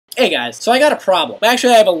Hey guys, so I got a problem.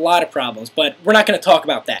 Actually, I have a lot of problems, but we're not going to talk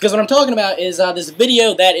about that. Because what I'm talking about is this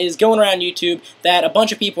video that is going around YouTube that a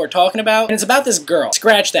bunch of people are talking about, and it's about this girl.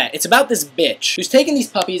 Scratch that. It's about this bitch who's taking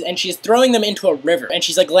these puppies and she's throwing them into a river, and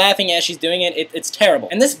she's like laughing as she's doing it. It's terrible.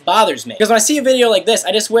 And this bothers me. Because when I see a video like this,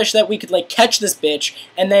 I just wish that we could like catch this bitch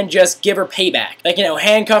and then just give her payback. Like, you know,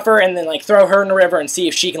 handcuff her and then like throw her in the river and see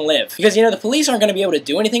if she can live. Because, you know, the police aren't going to be able to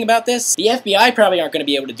do anything about this. The FBI probably aren't going to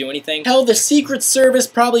be able to do anything. Hell, the Secret Service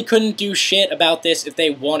probably couldn't do shit about this if they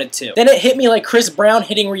wanted to. Then it hit me like Chris Brown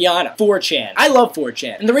hitting Rihanna. 4chan. I love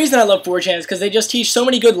 4chan. And the reason I love 4chan is because they just teach so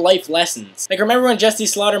many good life lessons. Like, remember when Jessie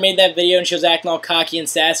Slaughter made that video and she was acting all cocky and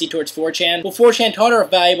sassy towards 4chan? Well, 4chan taught her a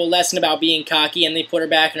valuable lesson about being cocky and they put her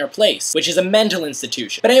back in her place, which is a mental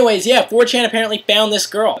institution. But anyways, yeah, 4chan apparently found this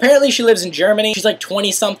girl. Apparently she lives in Germany. She's like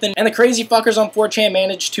 20-something. And the crazy fuckers on 4chan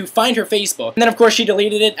managed to find her Facebook. And then, of course, she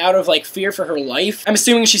deleted it out of, like, fear for her life. I'm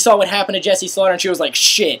assuming she saw what happened to Jessie Slaughter and she was like,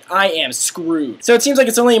 shit, I am screwed. So it seems like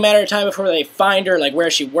it's only a matter of time before they find her, like, where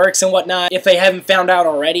she works and whatnot, if they haven't found out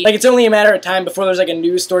already. Like, it's only a matter of time before there's, like, a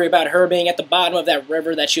news story about her being at the bottom of that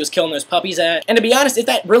river that she was killing those puppies at. And to be honest, if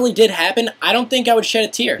that really did happen, I don't think I would shed a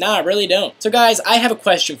tear. Nah, I really don't. So guys, I have a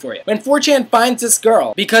question for you. When 4chan finds this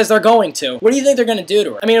girl, because they're going to, what do you think they're gonna do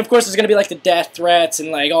to her? I mean, of course, there's gonna be, like, the death threats and,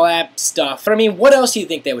 like, all that stuff. But I mean, what else do you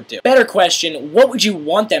think they would do? Better question, what would you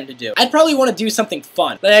want them to do? I'd probably want to do something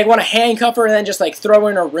fun. Like, I'd want to handcuff her and then just, like, throw her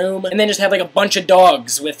in a room and then just have, like, a bunch of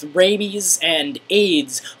dogs with rabies and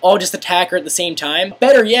AIDS all just attack her at the same time.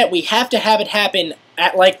 Better yet, we have to have it happen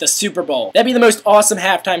at, like, the Super Bowl. That'd be the most awesome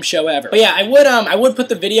halftime show ever. But yeah, I would put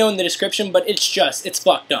the video in the description, but it's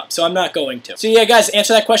fucked up, so I'm not going to. So yeah, guys,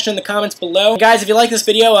 answer that question in the comments below. And guys, if you like this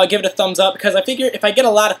video, give it a thumbs up, because I figure if I get a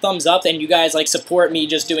lot of thumbs up, then you guys, like, support me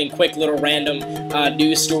just doing quick little random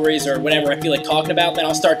news stories or whatever I feel like talking about, then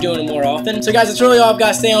I'll start doing them more often. So guys, that's really all I've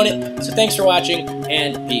got to say on it. So thanks for watching,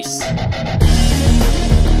 and peace.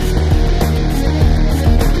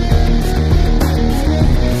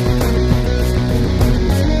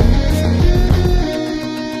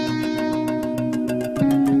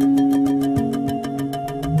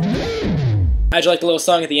 How'd you like the little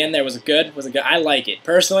song at the end there? Was it good? Was it good? I like it.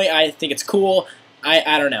 Personally, I think it's cool.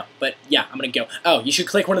 I don't know. But yeah, I'm gonna go. Oh, you should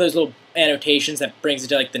click one of those little annotations that brings it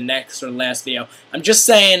to like the next or last video. I'm just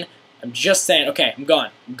saying. Okay, I'm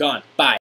gone. Bye.